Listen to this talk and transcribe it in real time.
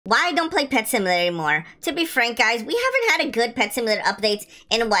why I don't play Pet Simulator anymore. To be frank, guys, we haven't had a good Pet Simulator update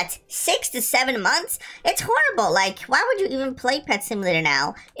in, what, 6 to 7 months? It's horrible. Like, why would you even play Pet Simulator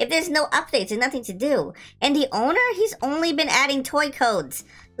now if there's no updates and nothing to do? And the owner, he's only been adding toy codes.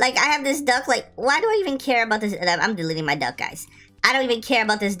 Like, I have this duck, like, why do I even care about this? I'm deleting my duck, guys. I don't even care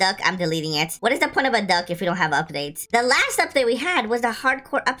about this duck. I'm deleting it. What is the point of a duck if you don't have updates? The last update we had was the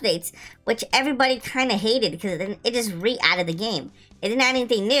hardcore updates, which everybody kind of hated because it just re-added the game. It didn't add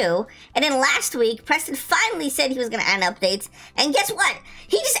anything new. And then last week, Preston finally said he was going to add updates. And guess what?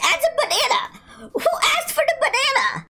 He just adds a banana. Who asked for the banana?